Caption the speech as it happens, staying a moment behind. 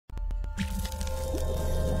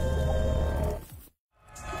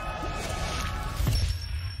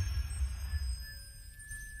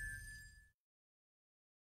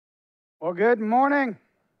Well, good morning.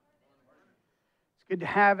 It's good to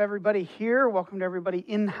have everybody here. Welcome to everybody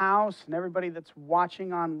in-house and everybody that's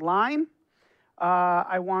watching online.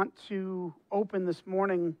 I want to open this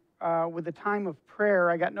morning with a time of prayer.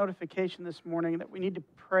 I got notification this morning that we need to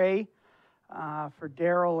pray for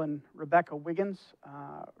Daryl and Rebecca Wiggins.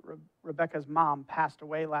 Rebecca's mom passed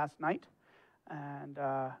away last night, and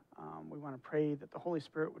we want to pray that the Holy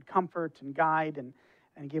Spirit would comfort and guide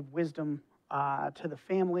and give wisdom to the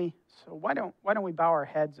family. So why don't we bow our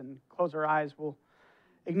heads and close our eyes? We'll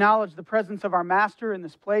acknowledge the presence of our Master in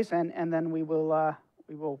this place, and then we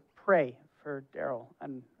will pray for Daryl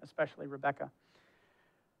and especially Rebecca.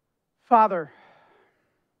 Father,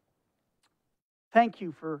 thank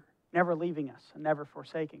you for never leaving us and never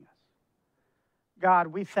forsaking us. God,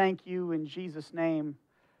 we thank you in Jesus' name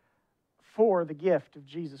for the gift of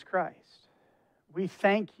Jesus Christ. We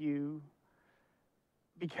thank you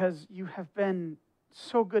because you have been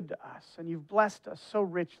so good to us and you've blessed us so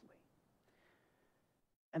richly.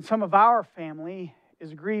 And some of our family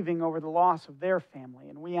is grieving over the loss of their family.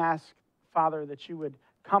 And we ask, Father, that you would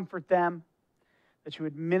comfort them, that you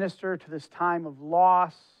would minister to this time of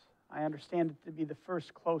loss. I understand it to be the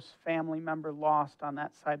first close family member lost on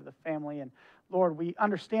that side of the family. And Lord, we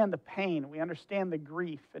understand the pain. We understand the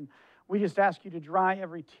grief. And we just ask you to dry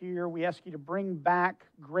every tear. We ask you to bring back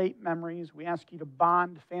great memories. We ask you to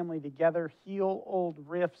bond family together, heal old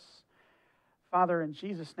rifts. Father, in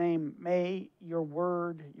Jesus' name, may your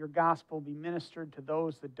word, your gospel be ministered to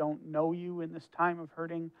those that don't know you in this time of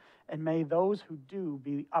hurting, and may those who do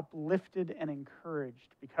be uplifted and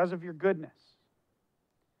encouraged because of your goodness.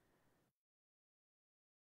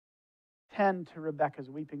 Tend to Rebecca's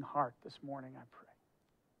weeping heart this morning, I pray.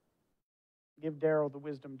 Give Daryl the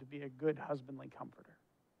wisdom to be a good husbandly comforter.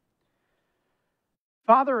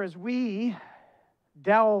 Father, as we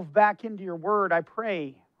delve back into your word, I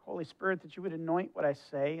pray, Holy Spirit, that you would anoint what I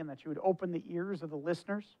say and that you would open the ears of the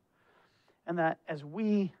listeners, and that as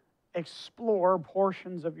we explore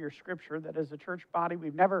portions of your scripture that as a church body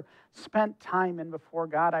we've never spent time in before,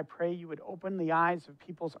 God, I pray you would open the eyes of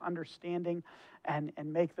people's understanding and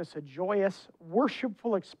make this a joyous,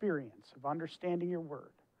 worshipful experience of understanding your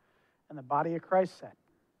word. And the body of Christ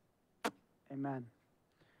said, amen.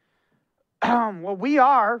 Well, we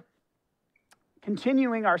are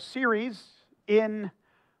continuing our series in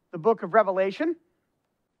the book of Revelation,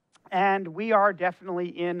 and we are definitely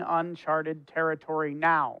in uncharted territory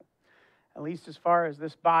now, at least as far as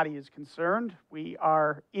this body is concerned. We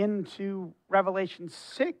are into Revelation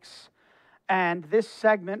 6, and this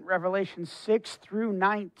segment, Revelation 6 through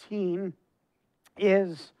 19,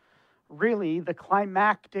 is really the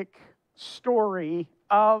climactic story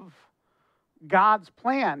of God's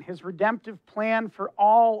plan, his redemptive plan for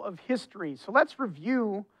all of history. So let's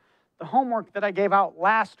review the homework that I gave out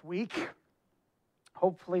last week.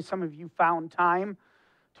 Hopefully some of you found time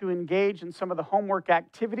to engage in some of the homework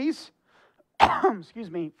activities,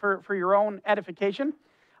 excuse me, for your own edification.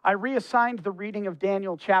 I reassigned the reading of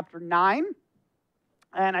Daniel chapter 9,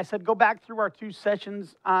 and I said go back through our 2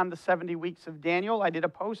 sessions on the 70 weeks of Daniel. I did a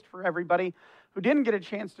post for everybody who didn't get a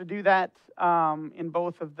chance to do that in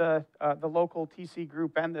both of the local TC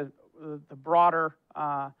group and the broader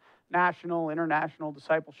national, international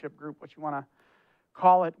discipleship group, what you want to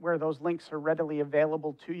call it, where those links are readily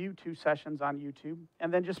available to you, 2 sessions on YouTube.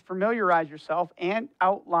 And then just familiarize yourself and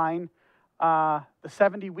outline the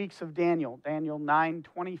 70 weeks of Daniel, Daniel 9,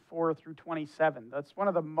 24 through 27. That's one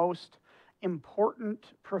of the most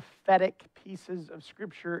important prophetic pieces of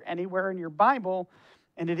Scripture anywhere in your Bible,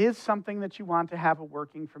 and it is something that you want to have a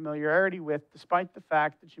working familiarity with, despite the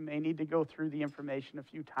fact that you may need to go through the information a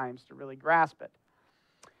few times to really grasp it.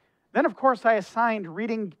 Then, of course, I assigned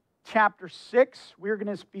reading chapter 6. We're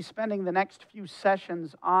going to be spending the next few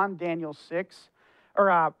sessions on Daniel 6,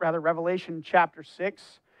 or Revelation chapter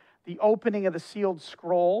 6, the opening of the sealed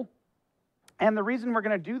scroll. And the reason we're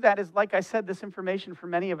going to do that is, like I said, this information for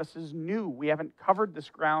many of us is new. We haven't covered this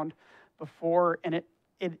ground before, and it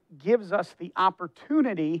gives us the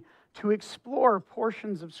opportunity to explore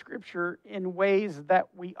portions of Scripture in ways that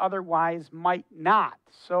we otherwise might not.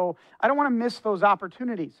 So I don't want to miss those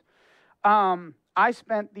opportunities. I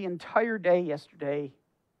spent the entire day yesterday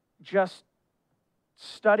just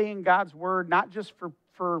studying God's Word, not just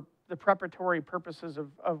for the preparatory purposes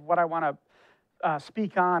of what I want to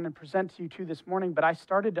speak on and present to you this morning, but I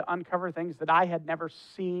started to uncover things that I had never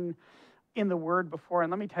seen in the Word before.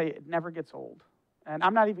 And let me tell you, it never gets old. And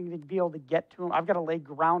I'm not even going to be able to get to them. I've got to lay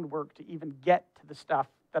groundwork to even get to the stuff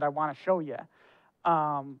that I want to show you.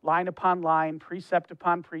 Line upon line, precept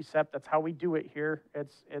upon precept. That's how we do it here.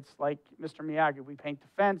 It's like Mr. Miyagi. We paint the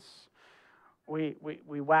fence,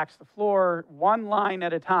 we wax the floor one line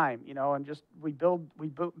at a time, and just we build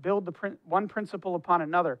one principle upon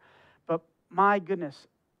another. But my goodness,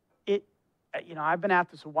 I've been at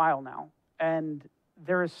this a while now, and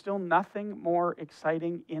there is still nothing more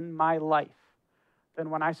exciting in my life than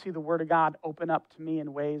when I see the Word of God open up to me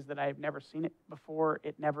in ways that I've never seen it before.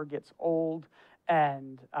 It never gets old,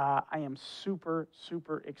 and I am super,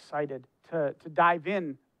 super excited to dive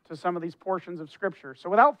in to some of these portions of Scripture. So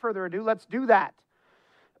without further ado, let's do that.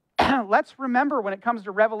 Let's remember when it comes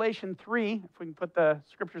to Revelation 3, if we can put the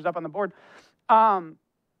Scriptures up on the board,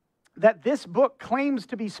 that this book claims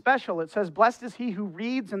to be special. It says, "Blessed is he who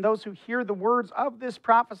reads and those who hear the words of this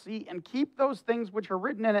prophecy and keep those things which are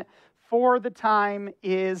written in it, for the time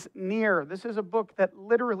is near." This is a book that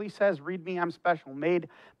literally says, "Read me, I'm special," made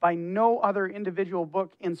by no other individual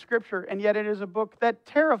book in Scripture, and yet it is a book that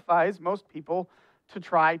terrifies most people to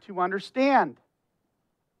try to understand.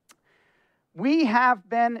 We have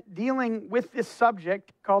been dealing with this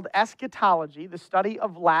subject called eschatology, the study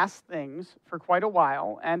of last things, for quite a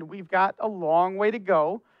while, and we've got a long way to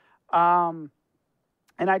go. And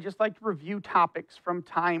I just like to review topics from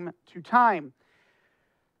time to time.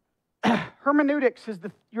 Hermeneutics is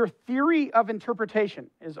your theory of interpretation,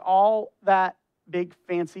 is all that big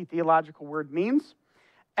fancy theological word means.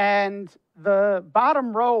 And the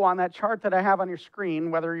bottom row on that chart that I have on your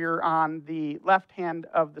screen, whether you're on the left hand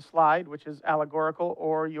of the slide, which is allegorical,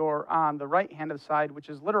 or you're on the right hand of the side, which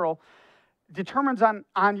is literal, determines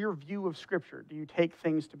on your view of Scripture. Do you take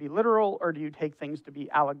things to be literal, or do you take things to be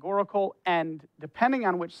allegorical? And depending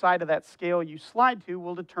on which side of that scale you slide to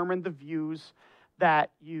will determine the views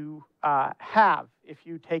that you have. If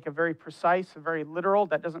you take a very precise, a very literal,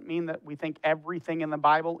 that doesn't mean that we think everything in the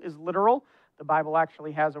Bible is literal. The Bible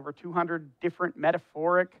actually has over 200 different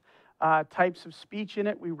metaphoric types of speech in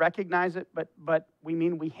it. We recognize it, but we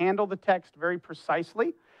mean we handle the text very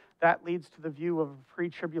precisely. That leads to the view of a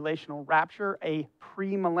pre-tribulational rapture, a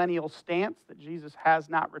premillennial stance that Jesus has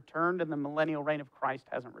not returned and the millennial reign of Christ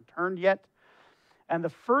hasn't returned yet. And the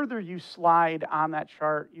further you slide on that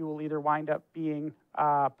chart, you will either wind up being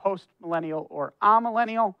post-millennial or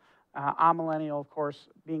amillennial. Amillennial, of course,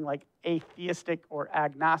 being like atheistic or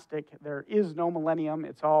agnostic. There is no millennium.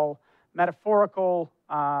 It's all metaphorical,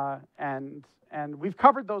 and we've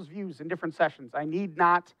covered those views in different sessions. I need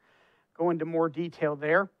not go into more detail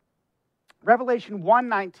there. Revelation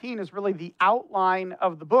 1:19 is really the outline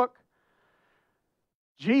of the book.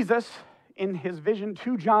 Jesus, in his vision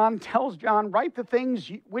to John, tells John, "Write the things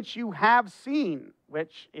which you have seen,"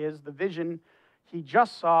 which is the vision he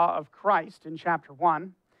just saw of Christ in chapter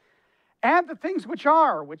 1. "And the things which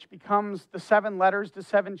are," which becomes the 7 letters to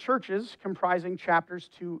 7 churches, comprising chapters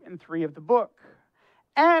 2 and 3 of the book.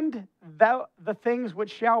 "And the things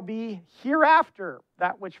which shall be hereafter,"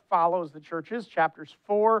 that which follows the churches, chapters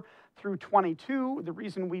 4 through 22. The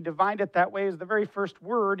reason we divide it that way is the very first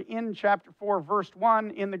word in chapter 4, verse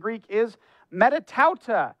 1 in the Greek is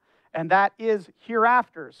metatauta, and that is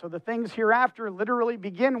hereafter. So the things hereafter literally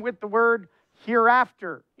begin with the word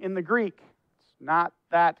hereafter in the Greek. Not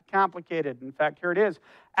that complicated. In fact, here it is.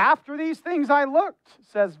 "After these things I looked,"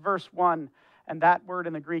 says verse 1. And that word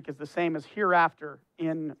in the Greek is the same as hereafter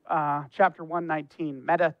in chapter 1:19.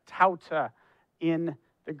 Metatauta in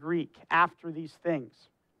the Greek. After these things.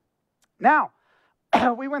 Now,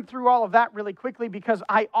 we went through all of that really quickly because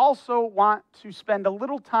I also want to spend a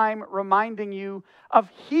little time reminding you of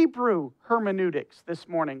Hebrew hermeneutics this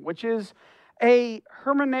morning, which is a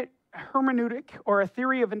hermeneutic or a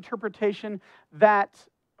theory of interpretation that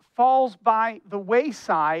falls by the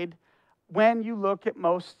wayside when you look at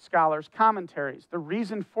most scholars' commentaries. The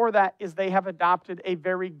reason for that is they have adopted a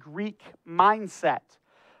very Greek mindset.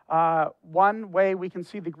 One way we can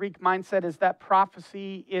see the Greek mindset is that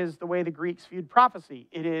prophecy is the way the Greeks viewed prophecy.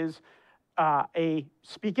 It is a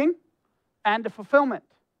speaking and a fulfillment.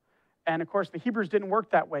 And of course, the Hebrews didn't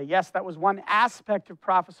work that way. Yes, that was one aspect of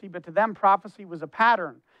prophecy, but to them, prophecy was a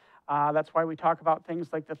pattern. That's why we talk about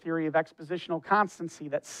things like the theory of expositional constancy,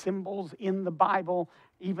 that symbols in the Bible,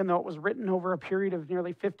 even though it was written over a period of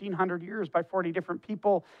nearly 1,500 years by 40 different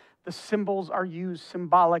people, the symbols are used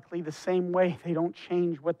symbolically the same way. They don't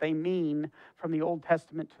change what they mean from the Old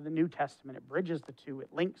Testament to the New Testament. It bridges the two.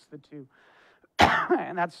 It links the two.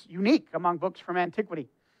 And that's unique among books from antiquity.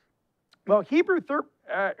 Well, Hebrew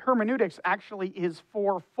hermeneutics actually is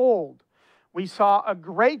fourfold. We saw a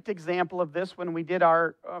great example of this when we did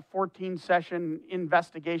our 14-session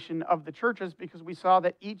investigation of the churches, because we saw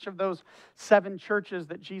that each of those 7 churches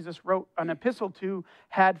that Jesus wrote an epistle to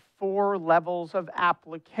had 4 levels of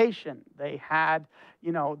application. They had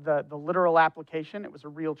the literal application. It was a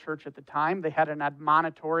real church at the time. They had an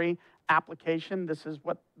admonitory application. This is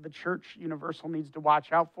what the church universal needs to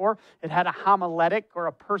watch out for. It had a homiletic or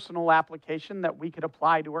a personal application that we could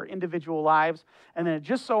apply to our individual lives. And then it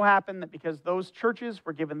just so happened that because those churches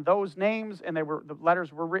were given those names and the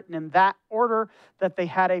letters were written in that order, that they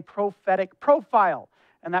had a prophetic profile.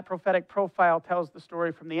 And that prophetic profile tells the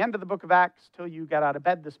story from the end of the book of Acts till you got out of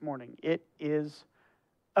bed this morning. It is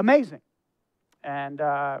amazing. And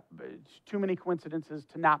too many coincidences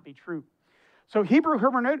to not be true. So Hebrew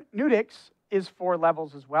hermeneutics is 4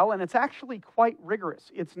 levels as well, and it's actually quite rigorous.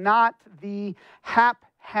 It's not the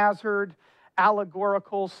haphazard,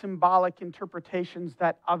 allegorical, symbolic interpretations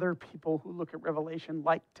that other people who look at Revelation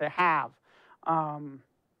like to have.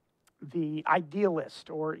 The idealist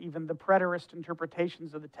or even the preterist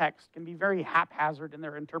interpretations of the text can be very haphazard in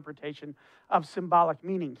their interpretation of symbolic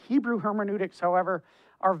meaning. Hebrew hermeneutics, however,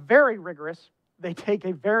 are very rigorous. They take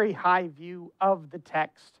a very high view of the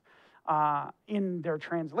text in their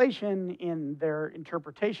translation, in their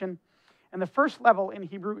interpretation. And the first level in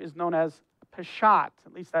Hebrew is known as Peshat.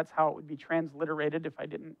 At least that's how it would be transliterated if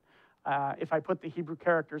I put the Hebrew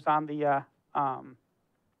characters on the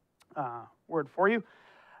word for you.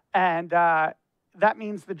 And that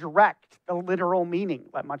means the direct, the literal meaning,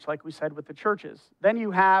 much like we said with the churches. Then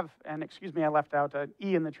you have, and excuse me, I left out an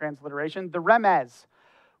E in the transliteration, the remez,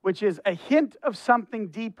 which is a hint of something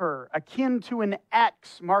deeper, akin to an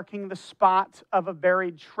X marking the spot of a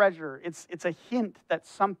buried treasure. It's a hint that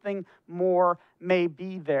something more may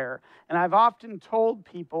be there. And I've often told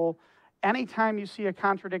people, anytime you see a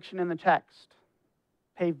contradiction in the text,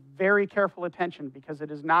 pay very careful attention because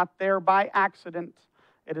it is not there by accident.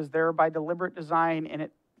 It is there by deliberate design, and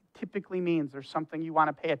it typically means there's something you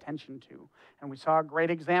want to pay attention to. And we saw a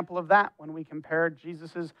great example of that when we compared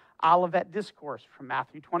Jesus' Olivet Discourse from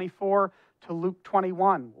Matthew 24 to Luke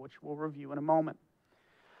 21, which we'll review in a moment.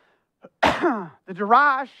 The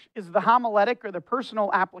Darash is the homiletic or the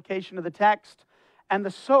personal application of the text, and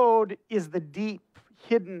the Sod is the deep,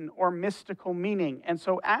 hidden, or mystical meaning. And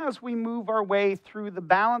so as we move our way through the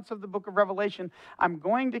balance of the book of Revelation, I'm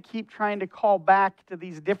going to keep trying to call back to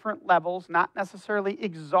these different levels, not necessarily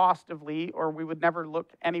exhaustively, or we would never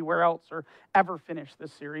look anywhere else or ever finish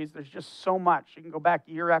this series. There's just so much. You can go back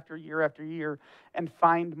year after year after year and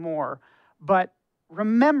find more. But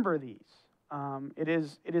remember these. It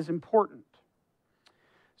is important.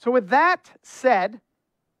 So with that said,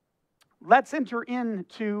 let's enter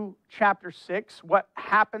into chapter 6, what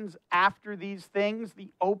happens after these things,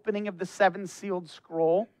 the opening of the Seven Sealed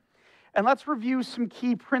Scroll. And let's review some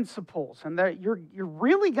key principles. And you're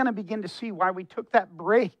really going to begin to see why we took that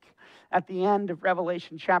break at the end of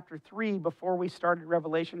Revelation chapter 3 before we started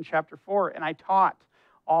Revelation chapter 4. And I taught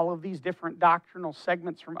all of these different doctrinal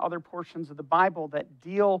segments from other portions of the Bible that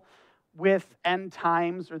deal with end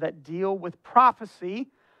times or that deal with prophecy.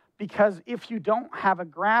 Because if you don't have a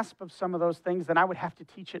grasp of some of those things, then I would have to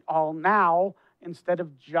teach it all now instead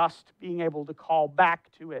of just being able to call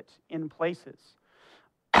back to it in places.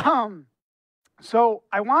 So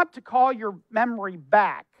I want to call your memory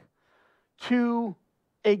back to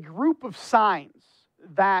a group of signs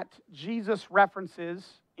that Jesus references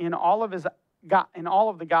in all of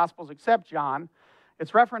the Gospels except John.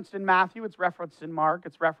 It's referenced in Matthew, it's referenced in Mark,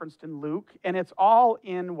 it's referenced in Luke, and it's all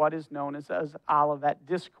in what is known as Olivet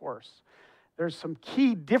Discourse. There's some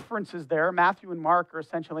key differences there. Matthew and Mark are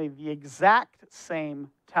essentially the exact same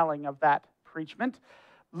telling of that preachment.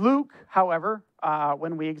 Luke, however,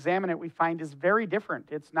 when we examine it, we find is very different.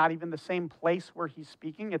 It's not even the same place where he's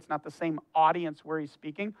speaking. It's not the same audience where he's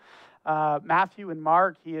speaking. Matthew and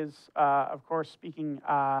Mark, he is, of course, speaking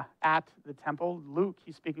at the temple. Luke,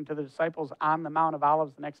 he's speaking to the disciples on the Mount of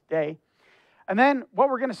Olives the next day. And then what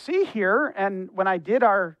we're going to see here, and when I did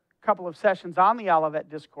our couple of sessions on the Olivet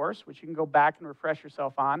Discourse, which you can go back and refresh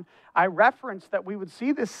yourself on, I referenced that we would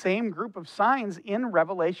see this same group of signs in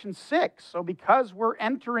Revelation 6. So because we're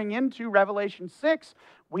entering into Revelation 6,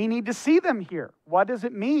 we need to see them here. What does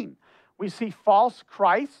it mean? We see false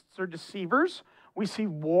Christs or deceivers. We see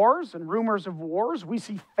wars and rumors of wars. We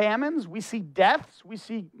see famines. We see deaths. We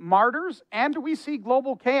see martyrs. And we see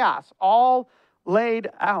global chaos, all laid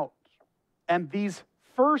out. And these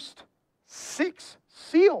first 6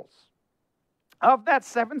 seals of that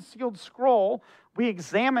 7 sealed scroll we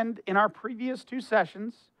examined in our previous 2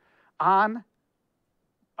 sessions on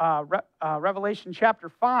Revelation chapter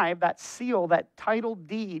 5, that seal, that title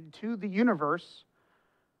deed to the universe.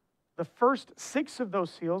 The first 6 of those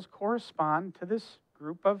seals correspond to this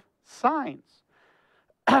group of signs.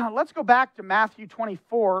 Let's go back to Matthew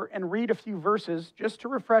 24 and read a few verses just to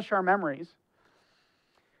refresh our memories.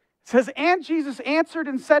 It says, and Jesus answered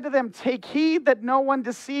and said to them, take heed that no one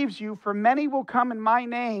deceives you, for many will come in my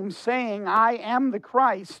name, saying, I am the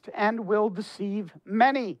Christ, and will deceive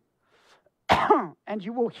many. And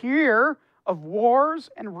you will hear of wars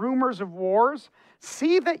and rumors of wars.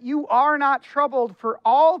 See that you are not troubled, for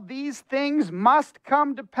all these things must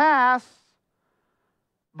come to pass,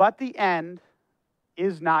 but the end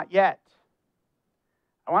is not yet.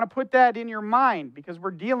 I want to put that in your mind because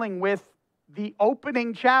we're dealing with the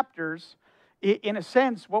opening chapters. In a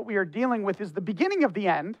sense, what we are dealing with is the beginning of the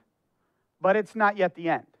end, but it's not yet the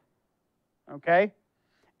end. Okay?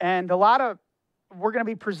 And we're going to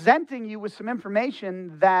be presenting you with some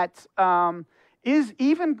information that is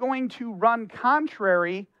even going to run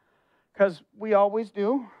contrary, because we always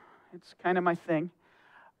do, it's kind of my thing,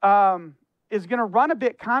 is going to run a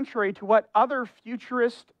bit contrary to what other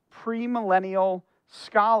futurist premillennial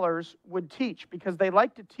scholars would teach, because they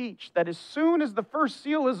like to teach that as soon as the first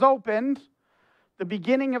seal is opened, the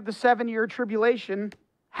beginning of the 7-year tribulation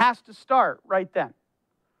has to start right then.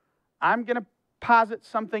 I'm going to posit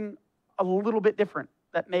something a little bit different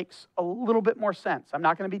that makes a little bit more sense. I'm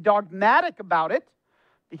not going to be dogmatic about it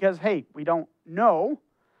because, hey, we don't know,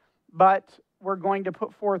 but we're going to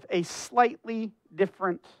put forth a slightly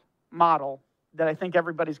different model that I think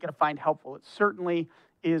everybody's going to find helpful. It certainly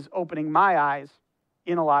is opening my eyes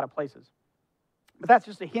in a lot of places. But that's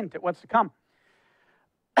just a hint at what's to come.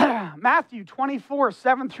 Matthew 24,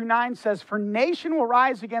 7 through 9 says, for nation will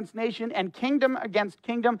rise against nation and kingdom against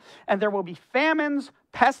kingdom, and there will be famines,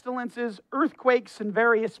 pestilences, earthquakes in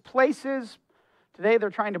various places. Today they're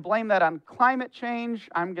trying to blame that on climate change.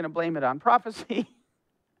 I'm going to blame it on prophecy.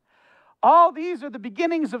 All these are the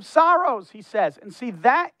beginnings of sorrows, he says. And see,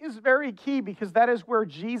 that is very key because that is where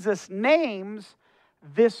Jesus names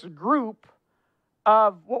this group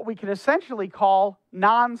of what we could essentially call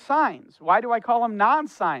non-signs. Why do I call them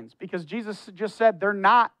non-signs? Because Jesus just said they're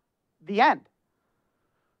not the end.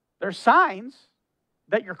 They're signs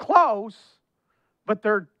that you're close, but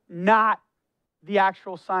they're not the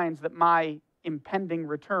actual signs that my impending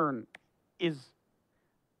return is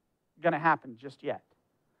going to happen just yet.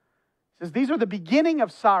 He says these are the beginning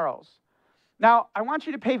of sorrows. Now, I want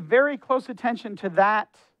you to pay very close attention to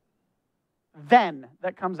that then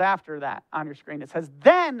that comes after that on your screen. It says,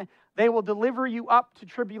 then they will deliver you up to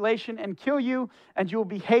tribulation and kill you, and you will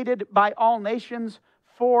be hated by all nations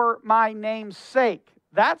for my name's sake.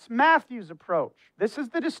 That's Matthew's approach. This is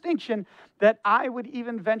the distinction that I would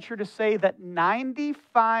even venture to say that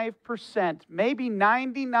 95%, maybe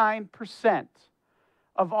 99%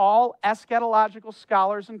 of all eschatological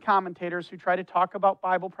scholars and commentators who try to talk about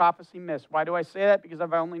Bible prophecy miss. Why do I say that? Because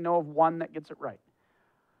I only know of one that gets it right.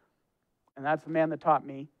 And that's the man that taught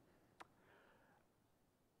me.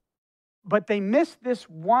 But they miss this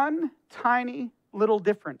one tiny little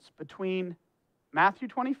difference between Matthew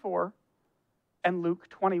 24 and Luke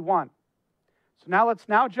 21. So let's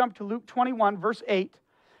jump to Luke 21, verse 8.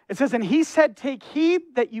 It says, and he said, take heed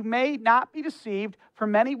that you may not be deceived, for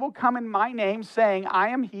many will come in my name, saying, I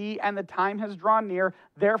am he, and the time has drawn near.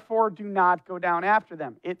 Therefore, do not go down after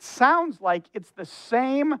them. It sounds like it's the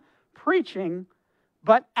same preaching,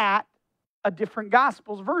 but at a different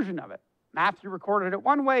Gospels version of it. Matthew recorded it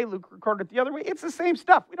one way, Luke recorded it the other way. It's the same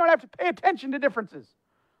stuff. We don't have to pay attention to differences.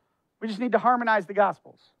 We just need to harmonize the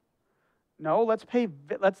Gospels. No, let's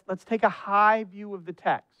take a high view of the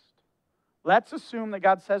text. Let's assume that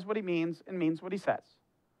God says what he means and means what he says.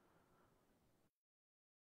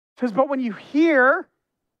 It says, but when you hear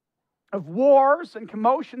of wars and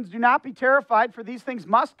commotions, do not be terrified, for these things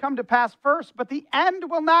must come to pass first, but the end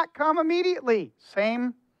will not come immediately.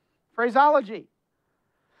 Same phraseology.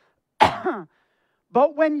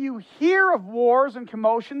 But when you hear of wars and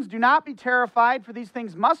commotions, do not be terrified, for these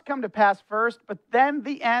things must come to pass first, but then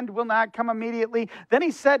the end will not come immediately. Then he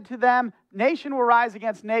said to them, nation will rise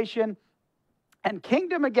against nation, and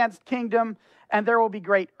kingdom against kingdom, and there will be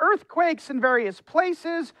great earthquakes in various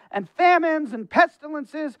places, and famines and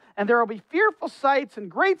pestilences, and there will be fearful sights and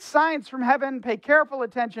great signs from heaven. Pay careful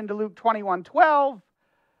attention to Luke 21:12.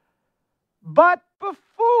 But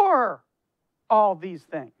before all these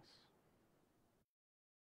things,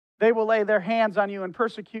 they will lay their hands on you and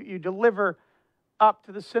persecute you, deliver up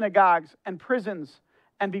to the synagogues and prisons,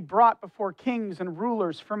 and be brought before kings and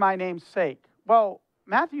rulers for my name's sake. Well,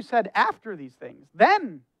 Matthew said after these things,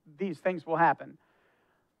 then these things will happen.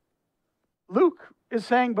 Luke is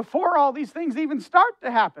saying before all these things even start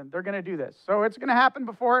to happen, they're going to do this. So it's going to happen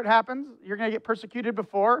before it happens. You're going to get persecuted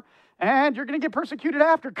before, and you're going to get persecuted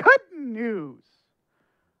after. Good news.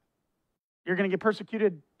 You're going to get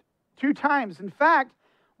persecuted 2 times. In fact,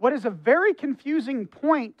 what is a very confusing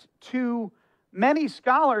point to many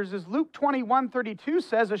scholars is Luke 21:32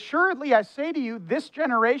 says, "Assuredly I say to you, this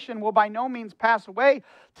generation will by no means pass away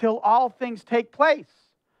till all things take place."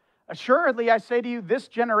 Assuredly I say to you, this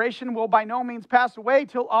generation will by no means pass away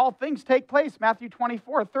till all things take place. Matthew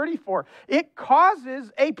 24:34. It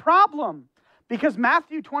causes a problem because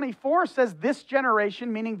Matthew 24 says this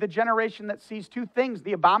generation, meaning the generation that sees two things,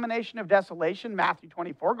 the abomination of desolation, Matthew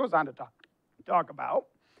 24 goes on to talk about,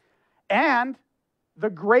 and the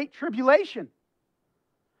great tribulation.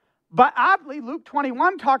 But oddly, Luke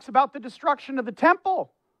 21 talks about the destruction of the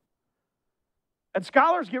temple. And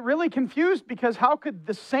scholars get really confused because how could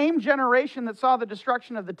the same generation that saw the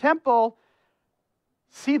destruction of the temple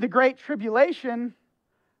see the great tribulation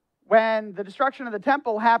when the destruction of the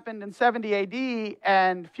temple happened in 70 AD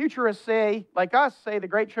and futurists say, like us, say the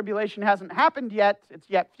great tribulation hasn't happened yet, it's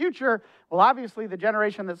yet future. Well, obviously the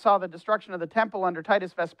generation that saw the destruction of the temple under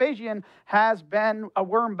Titus Vespasian has been a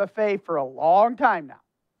worm buffet for a long time now.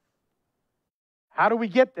 How do we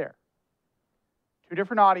get there? Two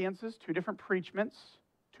different audiences, two different preachments,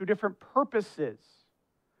 two different purposes.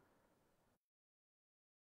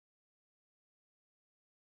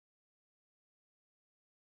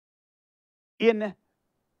 In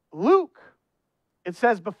Luke, it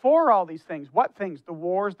says before all these things. What things? The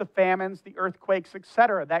wars, the famines, the earthquakes,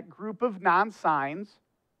 etc. That group of non-signs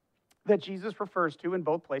that Jesus refers to in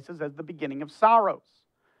both places as the beginning of sorrows.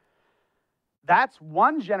 That's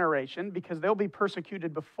one generation because they'll be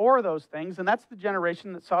persecuted before those things, and that's the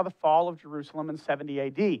generation that saw the fall of Jerusalem in 70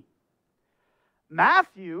 AD.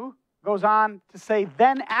 Matthew goes on to say,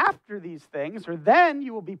 then after these things, or then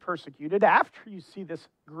you will be persecuted after you see this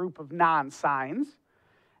group of non-signs,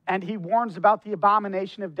 and he warns about the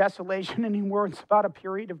abomination of desolation, and he warns about a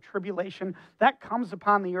period of tribulation that comes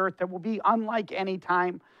upon the earth that will be unlike any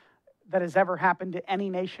time that has ever happened to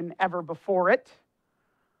any nation ever before it.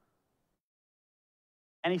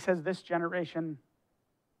 And he says, this generation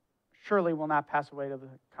surely will not pass away to the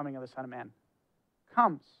coming of the Son of Man.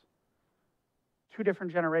 Comes. Two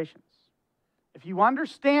different generations. If you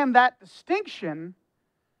understand that distinction,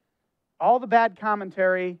 all the bad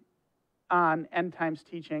commentary on end times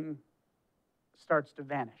teaching starts to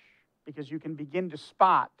vanish because you can begin to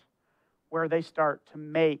spot where they start to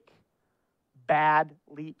make bad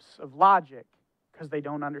leaps of logic because they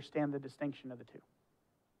don't understand the distinction of the two.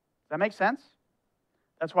 Does that make sense?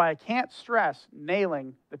 That's why I can't stress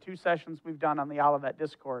nailing the 2 sessions we've done on the Olivet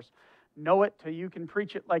Discourse. Know it till you can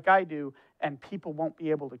preach it like I do, and people won't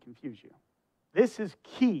be able to confuse you. This is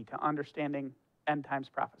key to understanding end times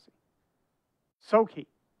prophecy. So key.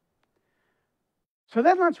 So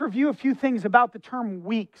then let's review a few things about the term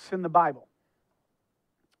weeks in the Bible.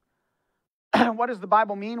 What does the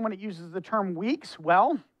Bible mean when it uses the term weeks?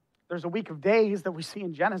 Well, there's a week of days that we see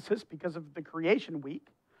in Genesis because of the creation week.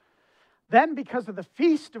 Then, because of the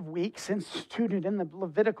Feast of Weeks instituted in the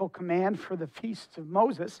Levitical command for the feasts of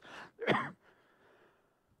Moses,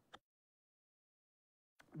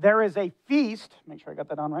 there is a feast, make sure I got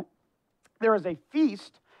that on right. There is a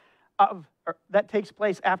feast that takes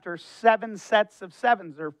place after 7 sets of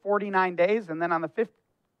sevens. There are 49 days, and then on the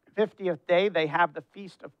 50th day, they have the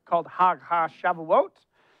feast called Hag HaShavuot,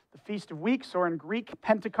 the Feast of Weeks, or in Greek,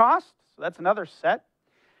 Pentecost. So that's another set.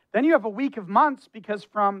 Then you have a week of months because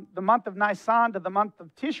from the month of Nisan to the month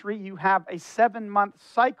of Tishri, you have a 7-month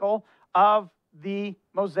cycle of the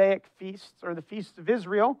Mosaic feasts or the feasts of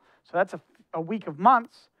Israel. So that's a week of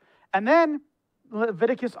months. And then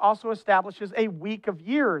Leviticus also establishes a week of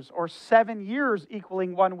years or 7 years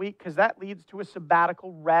equaling 1 week because that leads to a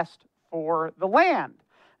sabbatical rest for the land.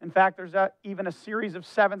 In fact, there's even a series of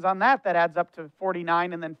 7s on that adds up to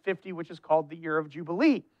 49 and then 50, which is called the year of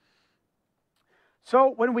Jubilee.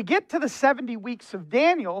 So when we get to the 70 weeks of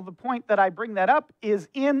Daniel, the point that I bring that up is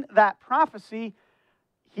in that prophecy,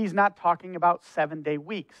 he's not talking about 7-day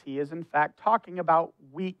weeks. He is, in fact, talking about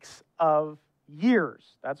weeks of years.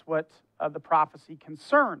 That's what the prophecy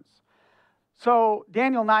concerns. So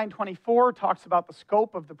Daniel 9:24 talks about the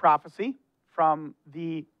scope of the prophecy from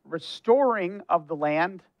the restoring of the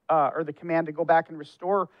land, or the command to go back and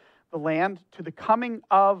restore the land, to the coming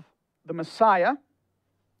of the Messiah.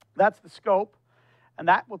 That's the scope. And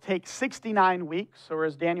that will take 69 weeks, or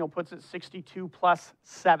as Daniel puts it, 62 plus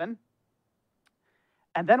 7.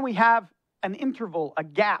 And then we have an interval, a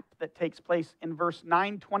gap that takes place in verse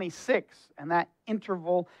 926. And that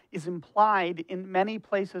interval is implied in many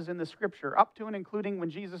places in the Scripture, up to and including when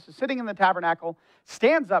Jesus is sitting in the tabernacle,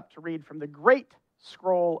 stands up to read from the great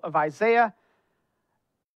scroll of Isaiah,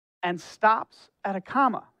 and stops at a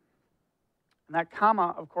comma. And that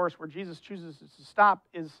comma, of course, where Jesus chooses to stop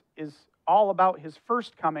is all about his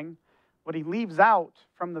first coming, What he leaves out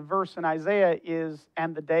from the verse in Isaiah is,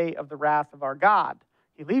 and the day of the wrath of our God.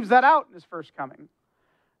 He leaves that out in his first coming.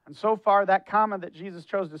 And so far, that comma that Jesus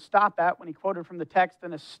chose to stop at when he quoted from the text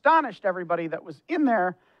and astonished everybody that was in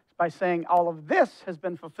there by saying, all of this has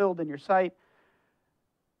been fulfilled in your sight,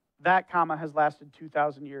 that comma has lasted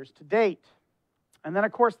 2,000 years to date. And then,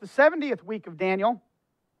 of course, the 70th week of Daniel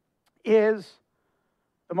is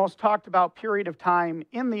the most talked about period of time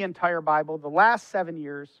in the entire Bible, the last 7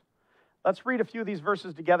 years. Let's read a few of these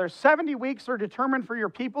verses together. 70 weeks are determined for your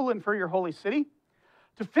people and for your holy city,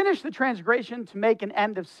 to finish the transgression, to make an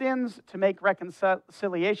end of sins, to make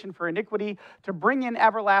reconciliation for iniquity, to bring in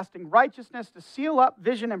everlasting righteousness, to seal up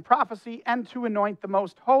vision and prophecy, and to anoint the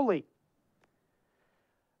most holy.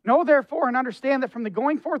 Know therefore and understand that from the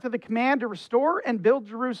going forth of the command to restore and build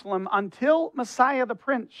Jerusalem until Messiah the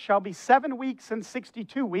Prince shall be 7 weeks and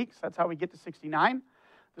 62 weeks. That's how we get to 69.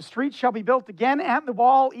 The streets shall be built again and the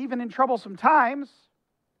wall even in troublesome times.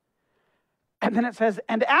 And then it says,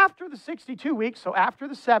 and after the 62 weeks, so after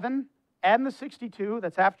the 7 and the 62,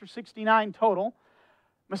 that's after 69 total,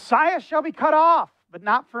 Messiah shall be cut off, but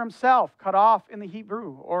not for himself. Cut off in the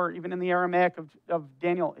Hebrew, or even in the Aramaic of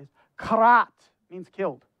Daniel, is karat, means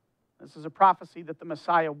killed. This is a prophecy that the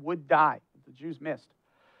Messiah would die, that the Jews missed.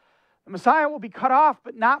 The Messiah will be cut off,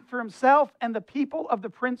 but not for himself, and the people of the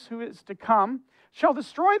prince who is to come shall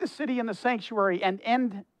destroy the city and the sanctuary, and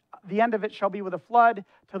the end of it shall be with a flood.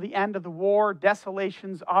 Till the end of the war,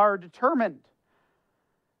 desolations are determined.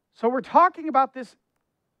 So we're talking about this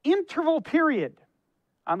interval period.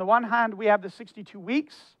 On the one hand, we have the 62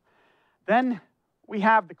 weeks. Then we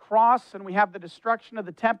have the cross, and we have the destruction of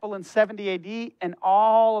the temple in 70 AD, and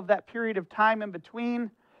all of that period of time in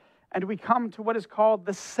between. And we come to what is called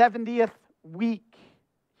the 70th week,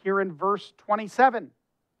 here in verse 27. It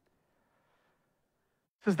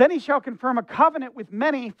says, then he shall confirm a covenant with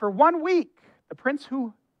many for 1 week, the prince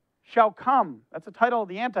who shall come. That's the title of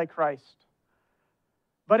the Antichrist.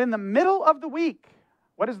 But in the middle of the week,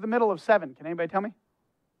 what is the middle of 7? Can anybody tell me?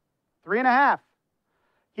 3.5.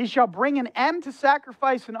 He shall bring an end to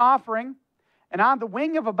sacrifice and offering, and on the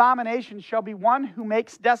wing of abomination shall be one who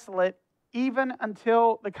makes desolate, even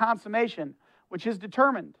until the consummation, which is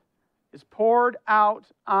determined, is poured out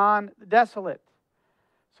on the desolate.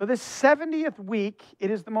 So this 70th week, it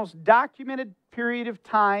is the most documented period of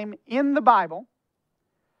time in the Bible.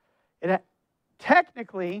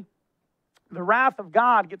 Technically, the wrath of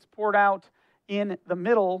God gets poured out in the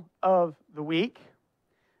middle of the week.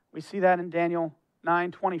 We see that in Daniel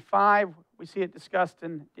 9:25. We see it discussed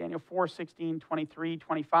in Daniel 4:16, 23,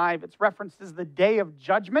 25. It's referenced as the day of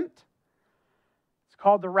judgment. It's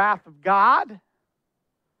called the wrath of God.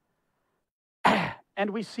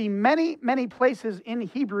 And we see many, many places in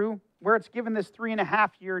Hebrew where it's given this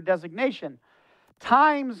 3.5-year designation.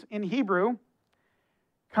 Times in Hebrew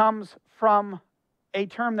comes from a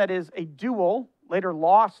term that is a dual, later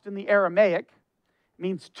lost in the Aramaic. It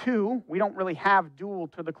means two. We don't really have dual.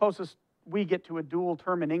 To the closest we get to a dual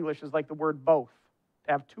term in English is like the word both,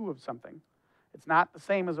 to have two of something. It's not the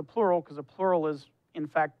same as a plural, because a plural is, in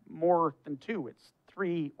fact, more than two. It's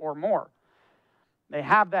 3 or more. They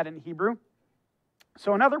have that in Hebrew.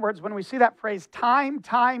 So in other words, when we see that phrase time,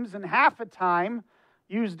 times, and half a time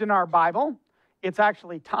used in our Bible, it's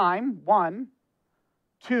actually time, 1,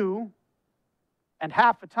 2, and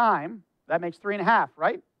half a time. That makes 3.5,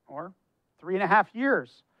 right? Or 3.5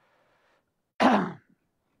 years.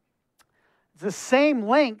 It's the same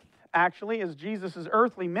length, actually, as Jesus'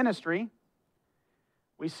 earthly ministry.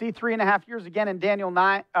 We see 3.5 years again in Daniel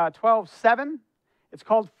 12:7. It's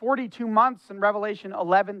called 42 months in Revelation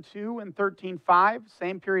 11:2 and 13:5,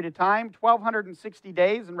 same period of time. 1,260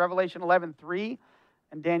 days in Revelation 11:3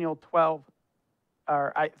 and Daniel 12,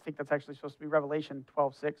 or I think that's actually supposed to be Revelation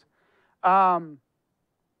 12:6.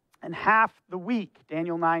 And half the week,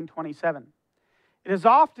 Daniel 9:27. It is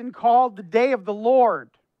often called the day of the Lord.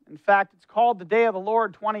 In fact, it's called the day of the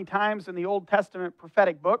Lord 20 times in the Old Testament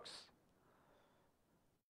prophetic books.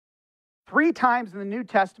 3 times in the New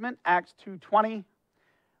Testament, Acts 2:20,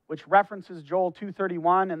 which references Joel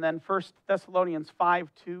 2:31, and then 1 Thessalonians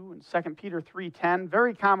 5:2 and 2 Peter 3:10,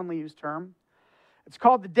 very commonly used term. It's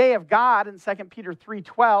called the day of God in 2 Peter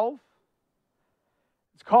 3:12.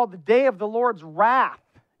 It's called the day of the Lord's wrath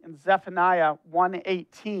in Zephaniah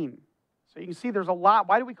 1:18. So you can see there's a lot.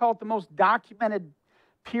 Why do we call it the most documented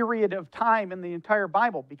period of time in the entire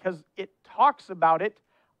Bible? Because it talks about it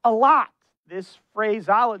a lot, this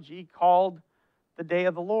phraseology called the day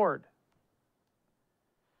of the Lord.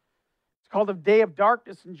 It's called a day of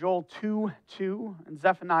darkness in Joel 2:2 and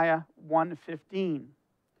Zephaniah 1:15.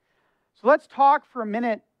 So let's talk for a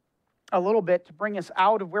minute a little bit to bring us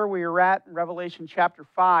out of where we were at in Revelation chapter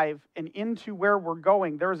 5 and into where we're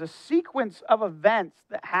going. There is a sequence of events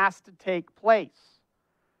that has to take place.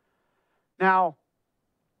 Now,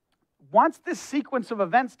 once this sequence of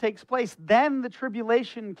events takes place, then the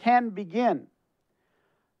tribulation can begin.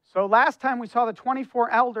 So last time we saw the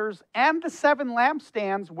 24 elders and the 7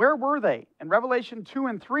 lampstands. Where were they? In Revelation 2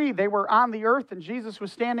 and 3, they were on the earth, and Jesus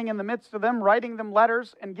was standing in the midst of them, writing them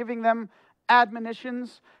letters and giving them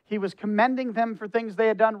admonitions. He was commending them for things they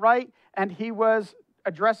had done right, and he was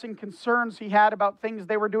addressing concerns he had about things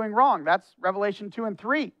they were doing wrong. That's Revelation 2 and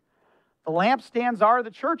 3. The lampstands are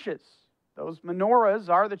the churches. Those menorahs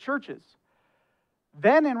are the churches.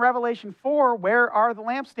 Then in Revelation 4, where are the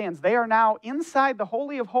lampstands? They are now inside the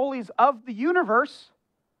Holy of Holies of the universe.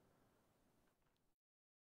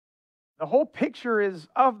 The whole picture is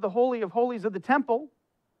of the Holy of Holies of the temple.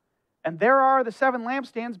 And there are the 7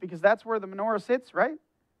 lampstands, because that's where the menorah sits, right?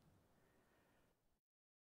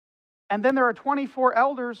 And then there are 24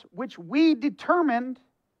 elders, which we determined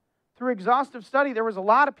through exhaustive study. There was a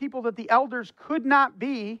lot of people that the elders could not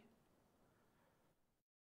be,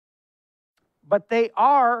 but they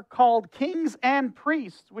are called kings and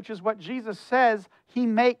priests, which is what Jesus says he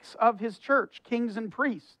makes of his church, kings and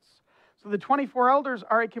priests. So the 24 elders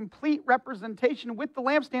are a complete representation with the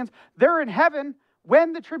lampstands. They're in heaven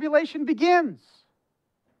when the tribulation begins.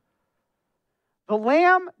 The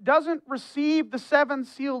Lamb doesn't receive the 7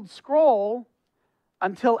 sealed scroll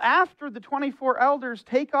until after the 24 elders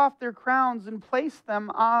take off their crowns and place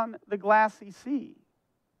them on the glassy sea.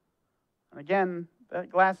 And again, that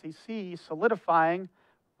glassy sea solidifying.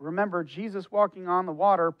 Remember, Jesus walking on the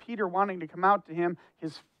water, Peter wanting to come out to him,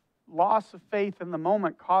 his loss of faith in the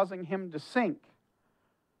moment causing him to sink.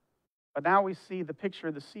 But now we see the picture,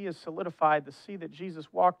 the sea is solidified, the sea that Jesus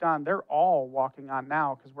walked on, they're all walking on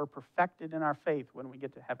now because we're perfected in our faith when we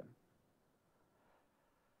get to heaven.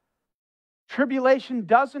 Tribulation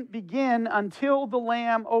doesn't begin until the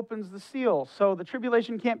Lamb opens the seal. So the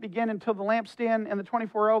tribulation can't begin until the lampstand and the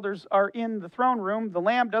 24 elders are in the throne room. The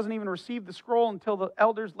Lamb doesn't even receive the scroll until the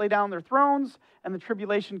elders lay down their thrones, and the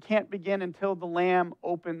tribulation can't begin until the Lamb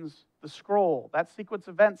opens the scroll. That sequence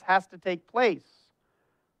of events has to take place.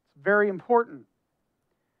 It's very important.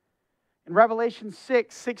 In Revelation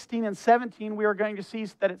 6, 16 and 17, we are going to see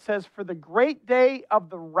that it says, "For the great day of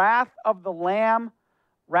the wrath of the Lamb,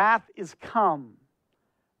 wrath is come,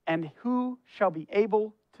 and who shall be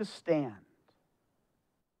able to stand?"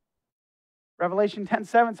 Revelation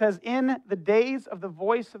 10:7 says, "In the days of the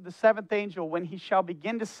voice of the 7th angel, when he shall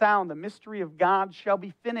begin to sound, the mystery of God shall be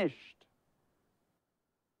finished."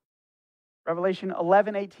 Revelation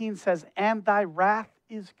 11:18 says, "And thy wrath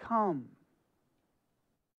is come."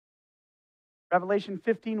 Revelation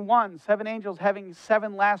 15:1, 7 angels having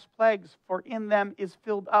 7 last plagues, for in them is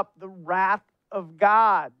filled up the wrath of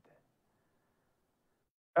God.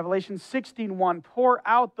 Revelation 16:1, "Pour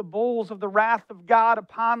out the bowls of the wrath of God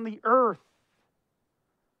upon the earth."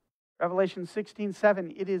 Revelation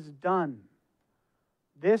 16:7, "It is done."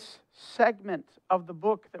 This segment of the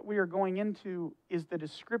book that we are going into is the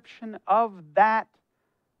description of that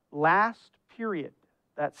last period,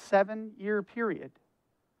 that 7-year period,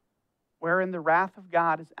 wherein the wrath of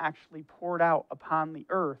God is actually poured out upon the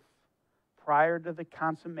earth prior to the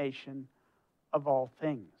consummation of all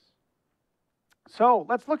things. So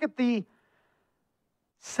let's look at the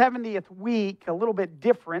 70th week, a little bit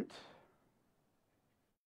different.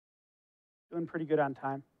 Doing pretty good on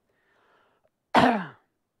time.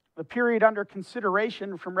 The period under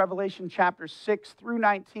consideration from Revelation chapter 6 through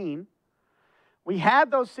 19. We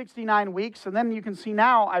had those 69 weeks, and then you can see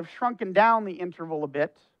now I've shrunken down the interval a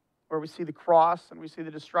bit, where we see the cross and we see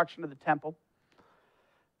the destruction of the temple.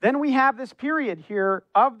 Then we have this period here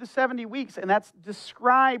of the 70 weeks, and that's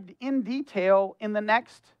described in detail in the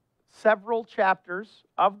next several chapters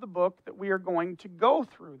of the book that we are going to go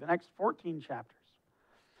through, the next 14 chapters.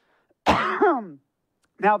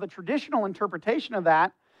 Now, the traditional interpretation of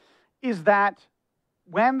that is that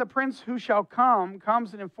when the prince who shall come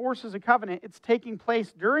comes and enforces a covenant, it's taking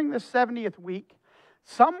place during the 70th week.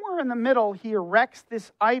 Somewhere in the middle, he erects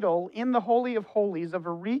this idol in the Holy of Holies of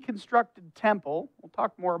a reconstructed temple. We'll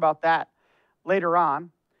talk more about that later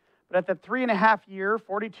on. But at the 3.5 year,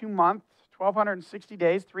 42 month, 1,260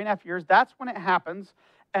 days, 3.5 years, that's when it happens.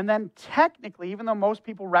 And then technically, even though most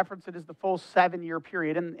people reference it as the full 7-year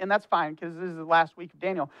period, and that's fine because this is the last week of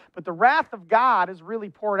Daniel, but the wrath of God is really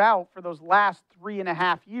poured out for those last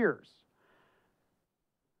 3.5 years.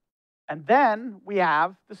 And then we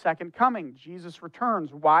have the second coming. Jesus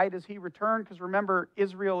returns. Why does he return? Because remember,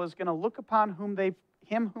 Israel is going to look upon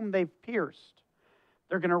him whom they've pierced.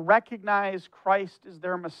 They're going to recognize Christ as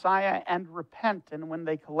their Messiah and repent. And when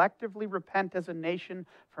they collectively repent as a nation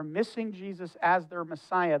for missing Jesus as their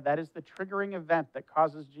Messiah, that is the triggering event that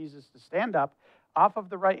causes Jesus to stand up off of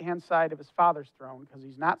the right-hand side of his Father's throne, because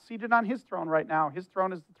he's not seated on his throne right now. His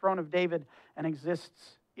throne is the throne of David and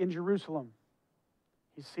exists in Jerusalem.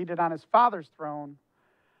 He's seated on his Father's throne,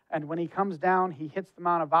 and when he comes down, he hits the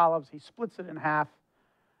Mount of Olives, he splits it in half,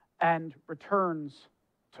 and returns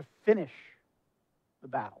to finish the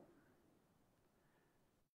battle.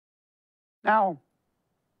 Now,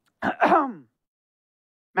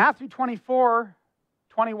 Matthew 24,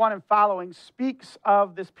 21 and following speaks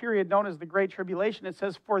of this period known as the Great Tribulation. It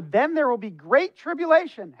says, "For then there will be great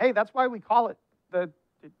tribulation." Hey, that's why we call it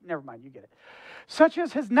never mind, you get it. "Such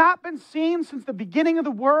as has not been seen since the beginning of the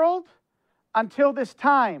world until this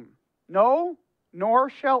time. No, nor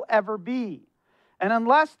shall ever be. And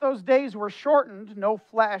unless those days were shortened, no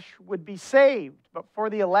flesh would be saved. But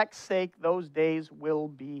for the elect's sake, those days will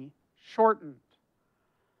be shortened."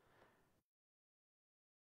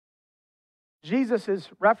 Jesus is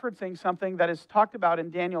referencing something that is talked about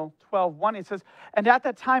in Daniel 12:1. He says, "And at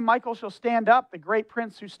that time Michael shall stand up, the great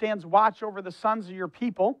prince who stands watch over the sons of your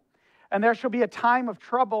people. And there shall be a time of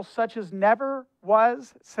trouble such as never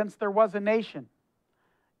was since there was a nation,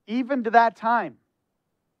 even to that time.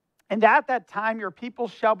 And at that time your people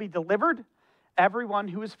shall be delivered, everyone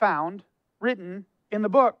who is found written in the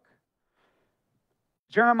book."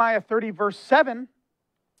 Jeremiah 30 verse 7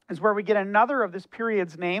 is where we get another of this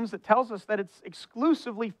period's names that tells us that it's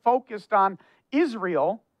exclusively focused on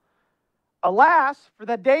Israel. "Alas, for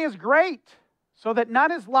that day is great, so that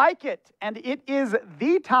none is like it, and it is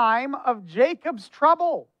the time of Jacob's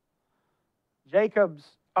trouble."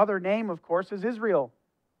 Jacob's other name, of course, is Israel,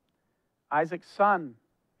 Isaac's son,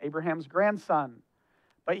 Abraham's grandson.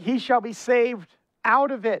 "But he shall be saved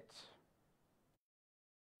out of it."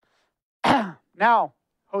 Now,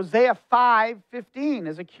 Hosea 5:15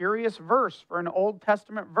 is a curious verse for an Old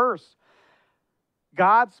Testament verse.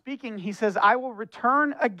 God speaking, he says, "I will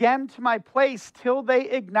return again to my place till they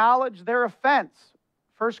acknowledge their offense."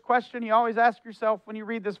 First question you always ask yourself when you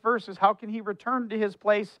read this verse is, how can he return to his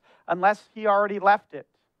place unless he already left it?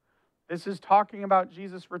 This is talking about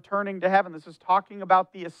Jesus returning to heaven. This is talking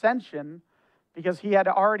about the ascension, because he had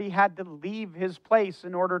already had to leave his place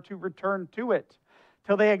in order to return to it.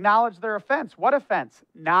 Till they acknowledge their offense. What offense?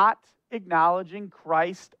 Not acknowledging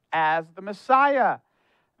Christ as the Messiah.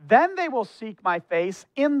 "Then they will seek my face.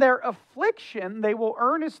 In their affliction, they will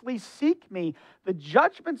earnestly seek me." The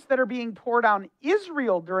judgments that are being poured on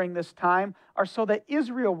Israel during this time are so that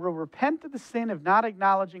Israel will repent of the sin of not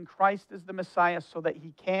acknowledging Christ as the Messiah, so that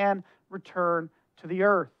he can return to the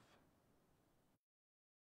earth.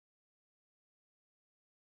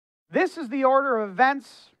 This is the order of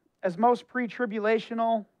events as most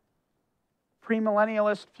pre-tribulational,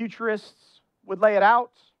 premillennialist futurists would lay it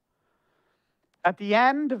out. At the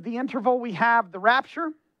end of the interval, we have the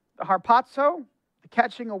rapture, the harpazo, the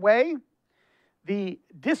catching away, the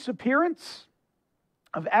disappearance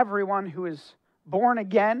of everyone who is born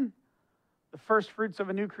again, the first fruits of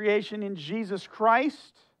a new creation in Jesus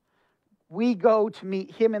Christ. We go to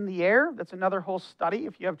meet him in the air. That's another whole study.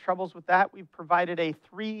 If you have troubles with that, we've provided a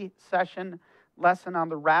 3-session lesson on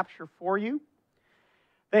the rapture for you.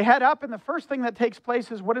 They head up, and the first thing that takes place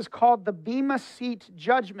is what is called the Bema Seat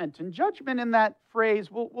judgment. And judgment in that phrase,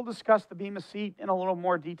 we'll discuss the Bema Seat in a little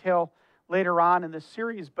more detail later on in this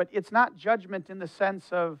series, but it's not judgment in the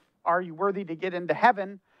sense of, are you worthy to get into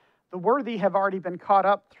heaven? The worthy have already been caught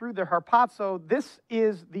up through the harpazo. This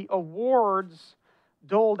is the awards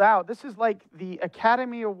doled out. This is like the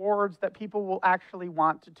Academy Awards that people will actually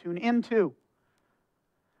want to tune into.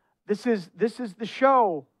 This is the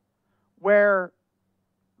show where,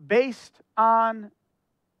 based on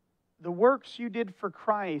the works you did for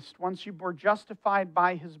Christ, once you were justified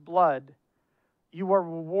by his blood, you are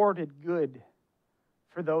rewarded good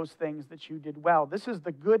for those things that you did well. This is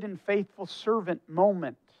the good and faithful servant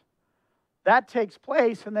moment. That takes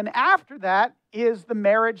place, and then after that is the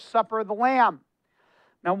marriage supper of the Lamb.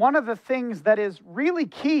 Now, one of the things that is really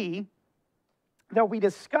key that we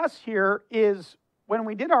discuss here is when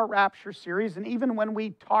we did our rapture series, and even when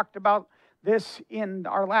we talked about this in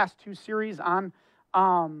our last 2 series on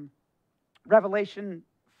Revelation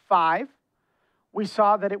 5, we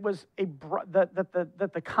saw that it was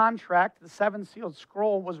that the contract, the Seaven Sealed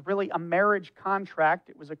Scroll, was really a marriage contract.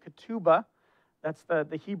 It was a ketubah. That's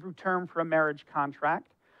the Hebrew term for a marriage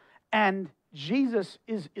contract. And Jesus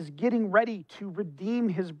is getting ready to redeem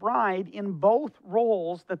his bride in both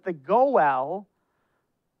roles that the Goel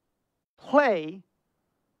play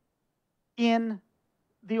in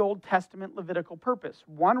the Old Testament Levitical purpose.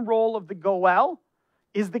 One role of the Goel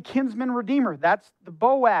is the kinsman redeemer. That's the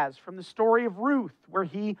Boaz from the story of Ruth, where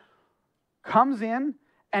he comes in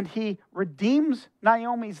and he redeems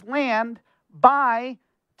Naomi's land by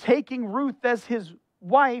taking Ruth as his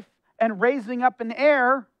wife and raising up an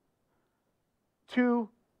heir to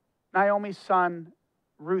Naomi's son,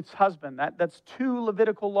 Ruth's husband. That's two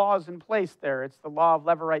Levitical laws in place there. It's the law of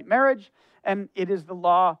Levirate marriage, and it is the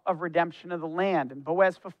law of redemption of the land. And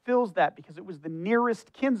Boaz fulfills that because it was the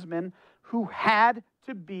nearest kinsman who had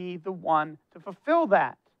to be the one to fulfill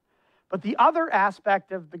that. But the other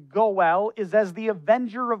aspect of the Goel is as the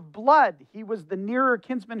avenger of blood. He was the nearer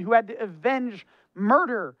kinsman who had to avenge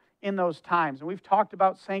murder in those times. And we've talked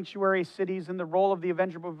about sanctuary cities and the role of the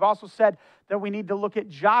avenger, but we've also said that we need to look at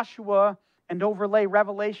Joshua and overlay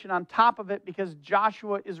Revelation on top of it, because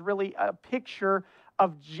Joshua is really a picture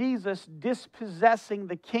of Jesus dispossessing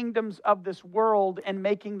the kingdoms of this world and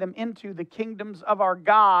making them into the kingdoms of our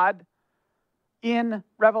God in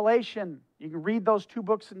Revelation. You can read those two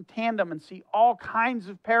books in tandem and see all kinds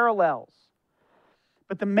of parallels.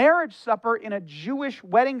 But the marriage supper in a Jewish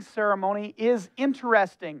wedding ceremony is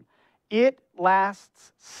interesting. It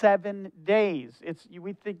lasts 7 days.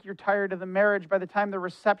 We think you're tired of the marriage by the time the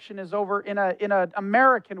reception is over in an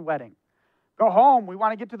American wedding. Go home. We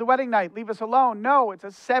want to get to the wedding night. Leave us alone. No, it's a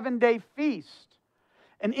 7-day feast.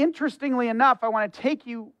 And interestingly enough, I want to take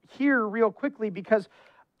you here real quickly, because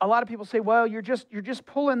a lot of people say, well, you're just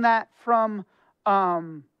pulling that from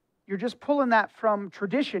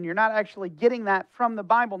tradition. You're not actually getting that from the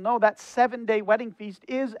Bible. No, that 7-day wedding feast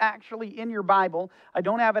is actually in your Bible. I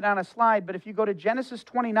don't have it on a slide, but if you go to Genesis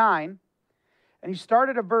 29, and you start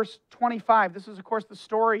at verse 25, this is, of course, the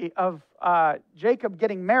story of Jacob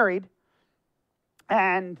getting married.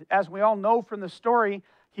 And as we all know from the story,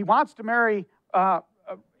 he wants to marry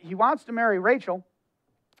Rachel,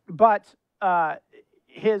 but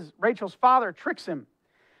Rachel's father tricks him.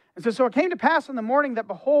 And so it came to pass in the morning that,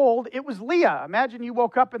 behold, it was Leah. Imagine you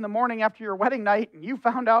woke up in the morning after your wedding night and you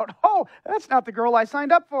found out, oh, that's not the girl I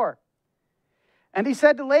signed up for. And he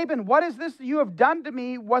said to Laban, what is this that you have done to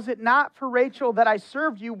me? Was it not for Rachel that I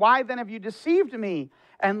served you? Why then have you deceived me?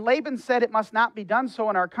 And Laban said, it must not be done so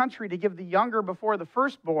in our country to give the younger before the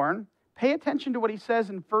firstborn. Pay attention to what he says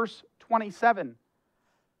in verse 27.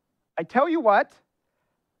 I tell you what,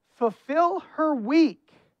 fulfill her week,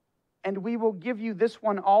 and we will give you this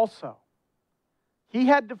one also. He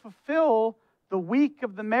had to fulfill the week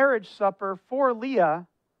of the marriage supper for Leah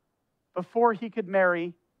before he could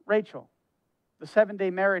marry Rachel. The 7-day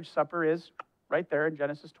marriage supper is right there in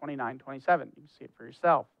Genesis 29:27. You can see it for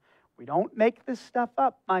yourself. We don't make this stuff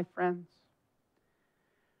up, my friends.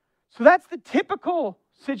 So that's the typical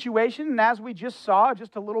situation. And as we just saw,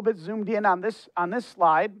 just a little bit zoomed in on this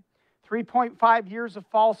slide, 3.5 years of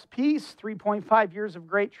false peace, 3.5 years of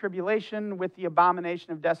great tribulation with the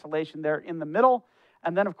abomination of desolation there in the middle.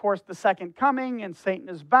 And then, of course, the second coming, and Satan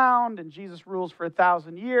is bound, and Jesus rules for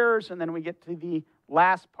 1,000 years. And then we get to the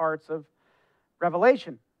last parts of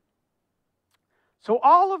Revelation. So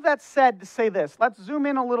all of that said to say this, let's zoom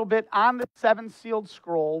in a little bit on the seven sealed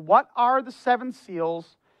scroll. What are the seven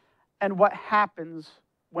seals, and what happens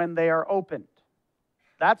when they are opened?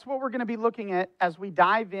 That's what we're going to be looking at as we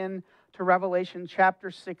dive in to Revelation chapter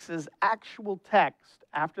 6's actual text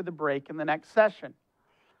after the break in the next session.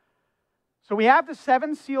 So we have the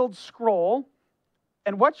seven sealed scroll,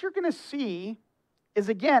 and what you're going to see is,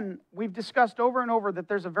 again, we've discussed over and over that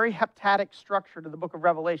there's a very heptadic structure to the book of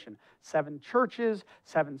Revelation. 7 churches,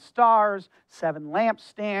 7 stars, 7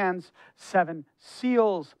 lampstands, 7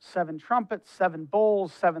 seals, 7 trumpets, 7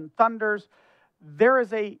 bowls, 7 thunders. There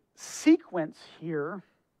is a sequence here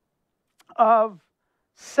of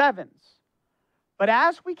sevens. But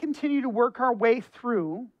as we continue to work our way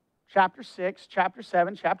through chapter 6, chapter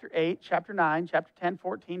 7, chapter 8, chapter 9, chapter 10,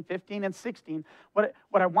 14, 15, and 16, what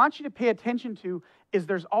I want you to pay attention to is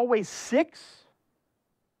there's always 6,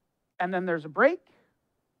 and then there's a break,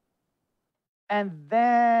 and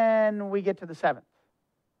then we get to the 7th.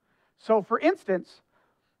 So, for instance,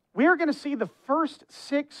 we are going to see the first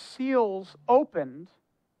 6 seals opened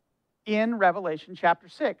in Revelation chapter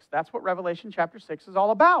 6. That's what Revelation chapter 6 is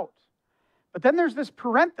all about. But then there's this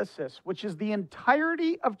parenthesis, which is the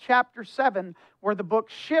entirety of chapter 7, where the book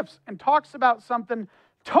shifts and talks about something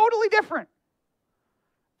totally different.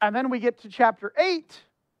 And then we get to chapter 8,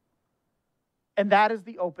 and that is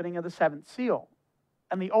the opening of the 7th seal.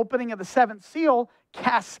 And the opening of the 7th seal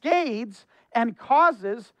cascades and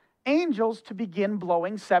causes angels to begin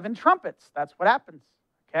blowing 7 trumpets. That's what happens,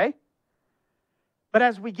 okay? But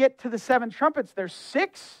as we get to the 7 trumpets, there's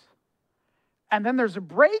 6, and then there's a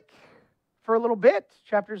break for a little bit.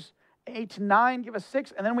 Chapters 8 to 9 give us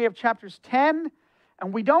 6, and then we have chapters 10,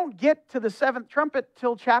 and we don't get to the 7th trumpet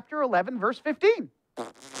till chapter 11, verse 15.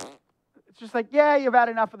 It's just like, yeah, you've had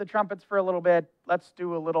enough of the trumpets for a little bit. Let's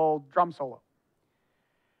do a little drum solo.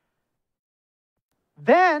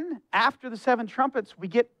 Then, after the 7 trumpets, we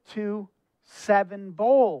get to 7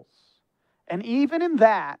 bowls. And even in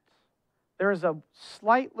that, there is a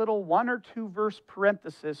slight little 1 or 2 verse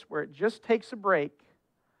parenthesis where it just takes a break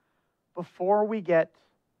before we get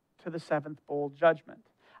to the 7th bowl judgment.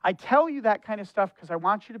 I tell you that kind of stuff because I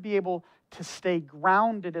want you to be able to stay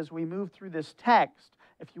grounded as we move through this text.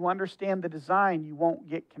 If you understand the design, you won't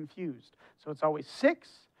get confused. So it's always 6,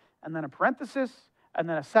 and then a parenthesis, and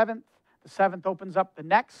then a 7th. The 7th opens up the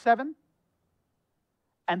next 7,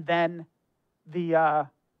 and then there's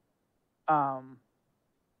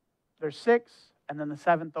 6, and then the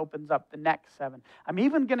 7th opens up the next 7. I'm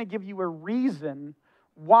even going to give you a reason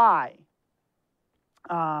why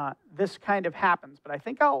this kind of happens, but I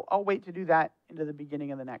think I'll wait to do that into the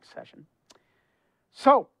beginning of the next session.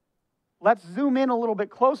 So, let's zoom in a little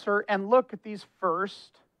bit closer and look at these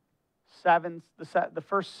first 7, the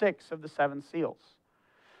first 6 of the 7 seals.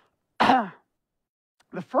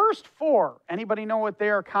 The first 4, anybody know what they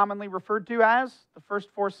are commonly referred to as? The first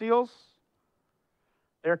 4 seals?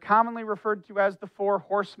 They're commonly referred to as the 4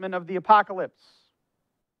 horsemen of the apocalypse.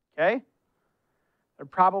 Okay? They're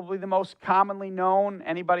probably the most commonly known.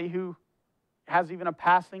 Anybody who has even a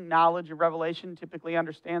passing knowledge of Revelation typically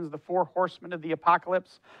understands the 4 horsemen of the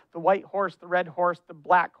apocalypse: the white horse, the red horse, the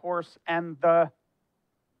black horse, and the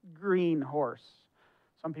green horse.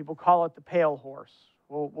 Some people call it the pale horse.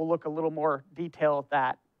 We'll look a little more detail at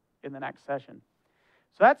that in the next session.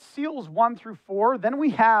 So that's seals 1 through 4. Then we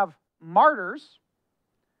have martyrs.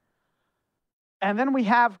 And then we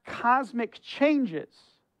have cosmic changes.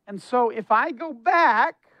 And so if I go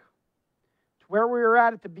back to where we were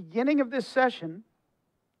at the beginning of this session,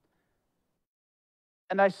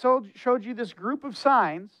 and I showed you this group of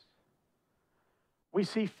signs, we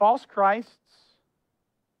see false Christs,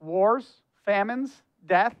 wars, famines,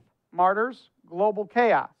 death, martyrs, global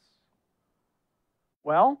chaos.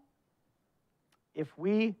 Well, if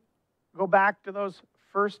we go back to those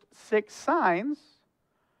first 6 signs,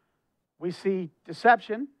 we see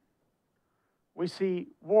deception, we see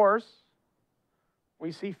wars,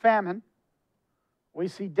 we see famine, we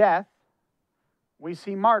see death, we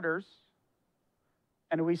see martyrs,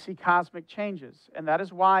 and we see cosmic changes. And that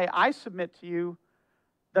is why I submit to you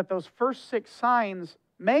that those first 6 signs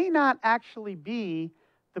may not actually be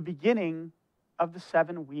the beginning of the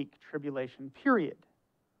 7-week tribulation period.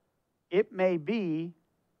 It may be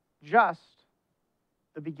just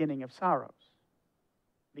the beginning of sorrows,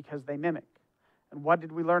 because they mimic. And what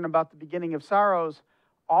did we learn about the beginning of sorrows?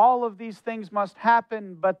 All of these things must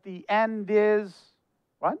happen, but the end is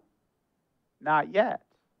what? Not yet.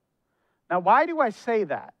 Now, why do I say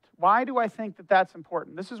that? Why do I think that that's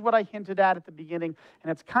important? This is what I hinted at the beginning,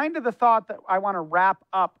 and it's kind of the thought that I want to wrap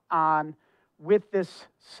up on with this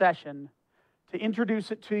session to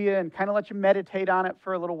introduce it to you and kind of let you meditate on it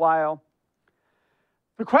for a little while.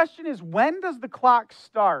 The question is, when does the clock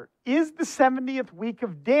start? Is the 70th week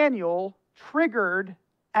of Daniel triggered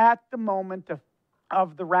at the moment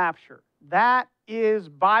of the rapture? That is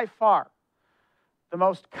by far the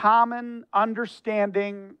most common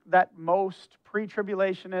understanding that most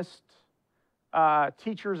pre-tribulationist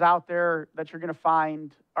teachers out there that you're going to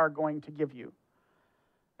find are going to give you.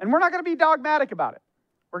 And we're not going to be dogmatic about it.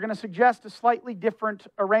 We're going to suggest a slightly different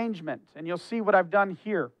arrangement, and you'll see what I've done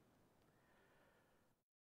here.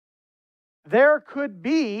 There could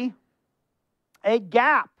be a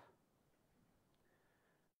gap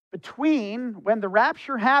between when the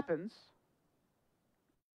rapture happens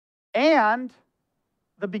and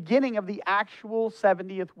the beginning of the actual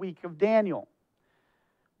 70th week of Daniel.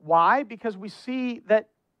 Why? Because we see that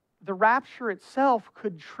the rapture itself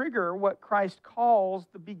could trigger what Christ calls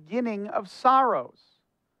the beginning of sorrows.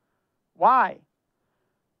 Why?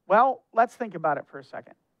 Well, let's think about it for a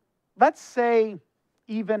second. Let's say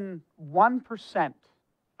even 1%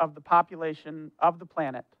 of the population of the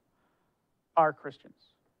planet are Christians.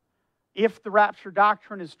 If the rapture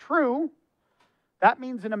doctrine is true, that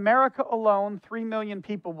means in America alone, 3 million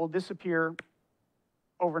people will disappear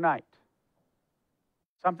overnight.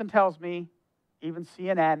 Something tells me, even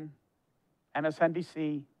CNN,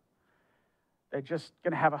 MSNBC, they're just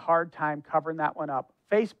going to have a hard time covering that one up.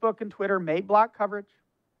 Facebook and Twitter may block coverage,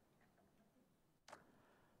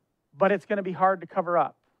 but it's going to be hard to cover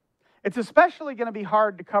up. It's especially going to be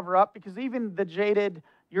hard to cover up because even the jaded,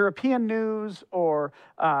 European news or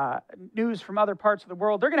news from other parts of the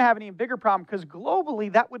world, they're going to have an even bigger problem, because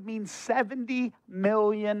globally that would mean 70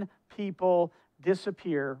 million people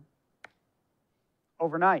disappear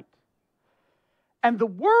overnight. And the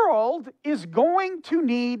world is going to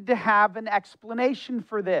need to have an explanation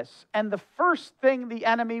for this. And the first thing the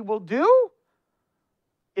enemy will do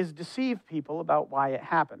is deceive people about why it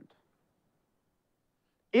happened.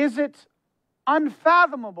 Is it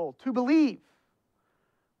unfathomable to believe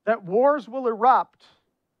that wars will erupt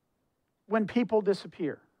when people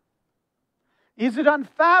disappear? Is it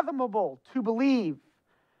unfathomable to believe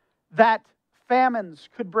that famines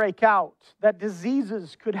could break out, that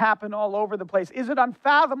diseases could happen all over the place? Is it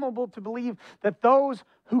unfathomable to believe that those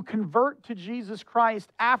who convert to Jesus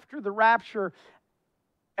Christ after the rapture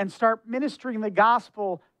and start ministering the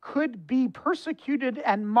gospel could be persecuted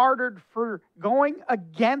and martyred for going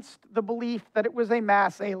against the belief that it was a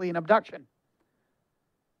mass alien abduction?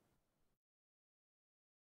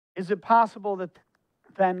 Is it possible that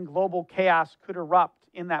then global chaos could erupt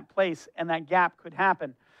in that place and that gap could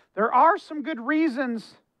happen? There are some good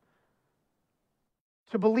reasons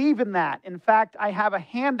to believe in that. In fact, I have a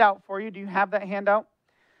handout for you. Do you have that handout?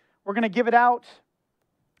 We're going to give it out.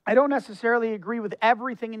 I don't necessarily agree with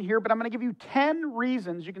everything in here, but I'm going to give you 10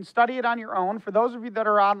 reasons. You can study it on your own. For those of you that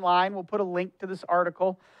are online, we'll put a link to this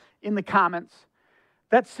article in the comments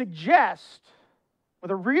that suggest,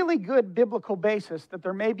 with a really good biblical basis, that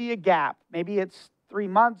there may be a gap. Maybe it's 3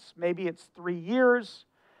 months, maybe it's 3 years,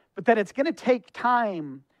 but that it's going to take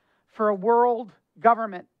time for a world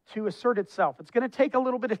government to assert itself. It's going to take a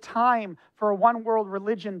little bit of time for a one world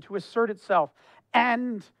religion to assert itself.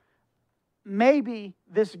 And maybe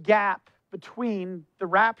this gap between the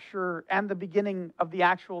rapture and the beginning of the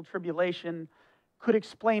actual tribulation could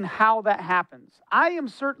explain how that happens. I am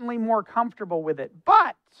certainly more comfortable with it.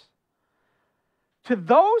 But to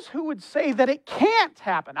those who would say that it can't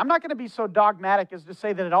happen, I'm not going to be so dogmatic as to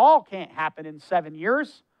say that it all can't happen in 7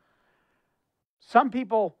 years. Some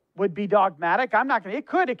people would be dogmatic. I'm not going to.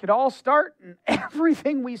 It could all start, and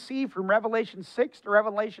everything we see from Revelation 6 to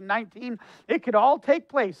Revelation 19, it could all take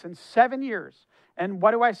place in 7 years. And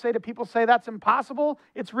what do I say to people say that's impossible?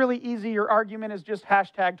 It's really easy. Your argument is just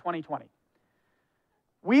hashtag 2020.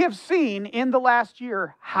 We have seen in the last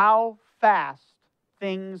year how fast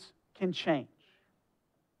things can change.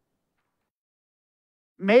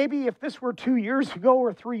 Maybe if this were 2 years ago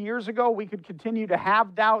or 3 years ago, we could continue to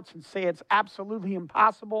have doubts and say it's absolutely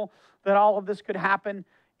impossible that all of this could happen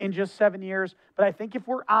in just 7 years. But I think if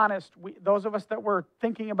we're honest, those of us that were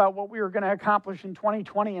thinking about what we were going to accomplish in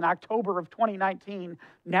 2020 in October of 2019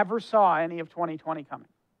 never saw any of 2020 coming.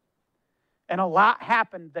 And a lot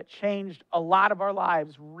happened that changed a lot of our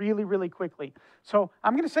lives really, really quickly. So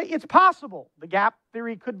I'm going to say it's possible. The gap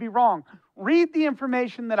theory could be wrong. Read the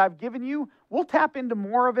information that I've given you. We'll tap into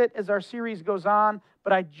more of it as our series goes on,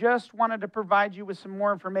 but I just wanted to provide you with some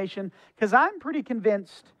more information because I'm pretty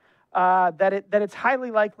convinced that it's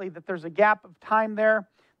highly likely that there's a gap of time there.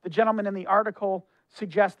 The gentleman in the article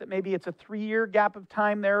suggests that maybe it's a 3-year gap of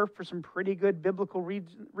time there for some pretty good biblical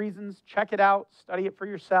reasons. Check it out. Study it for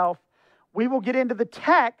yourself. We will get into the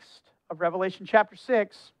text of Revelation chapter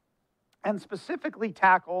 6 and specifically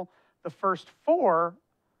tackle the first 4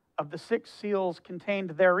 of the 6 seals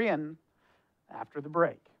contained therein after the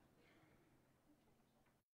break.